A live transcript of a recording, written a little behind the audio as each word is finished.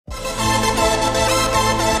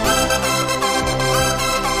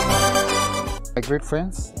my great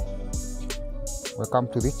friends, welcome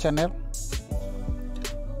to this channel.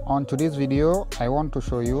 On today's video I want to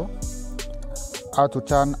show you how to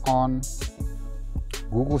turn on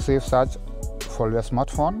Google Safe Search for your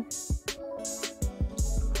smartphone.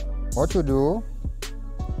 What you do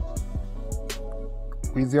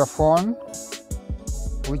with your phone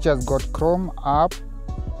which has got Chrome app,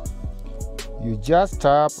 you just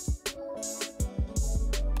tap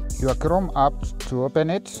your Chrome app to open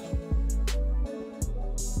it.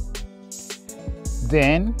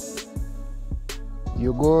 Then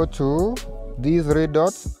you go to these red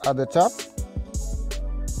dots at the top.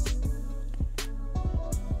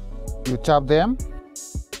 You tap them.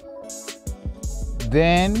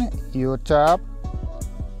 Then you tap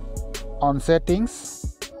on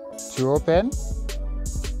settings to open.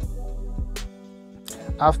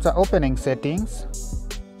 After opening settings,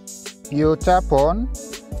 you tap on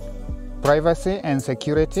privacy and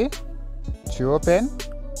security to open.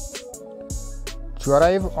 To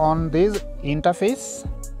arrive on this interface,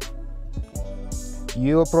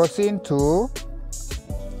 you proceed to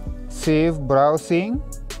save browsing,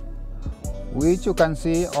 which you can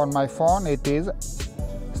see on my phone. It is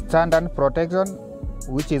standard protection,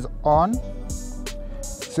 which is on.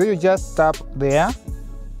 So you just tap there.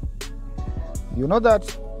 You know that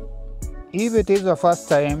if it is your first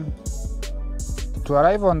time to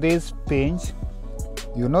arrive on this page,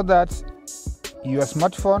 you know that your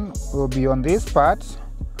smartphone will be on this part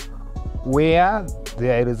where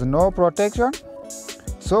there is no protection.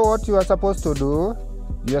 So what you are supposed to do,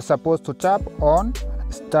 you are supposed to tap on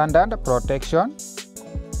standard protection,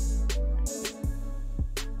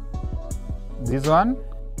 this one.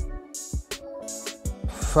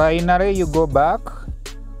 Finally you go back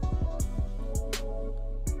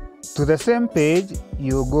to the same page.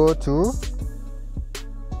 You go to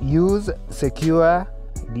use secure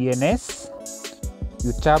DNS.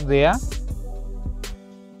 You tap there.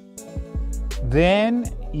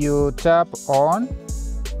 Then you tap on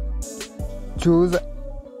choose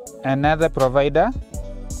another provider.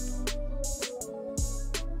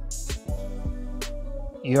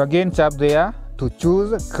 You again tap there to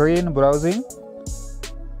choose clean browsing,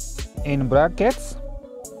 in brackets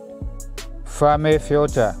family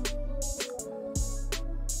filter.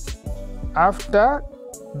 After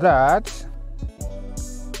that,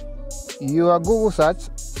 your Google search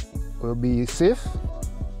will be safe.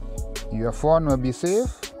 Your phone will be safe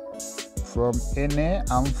from any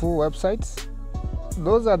harmful websites.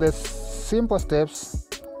 Those are the simple steps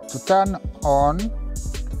to turn on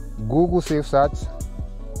Google Safe Search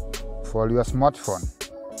for your smartphone.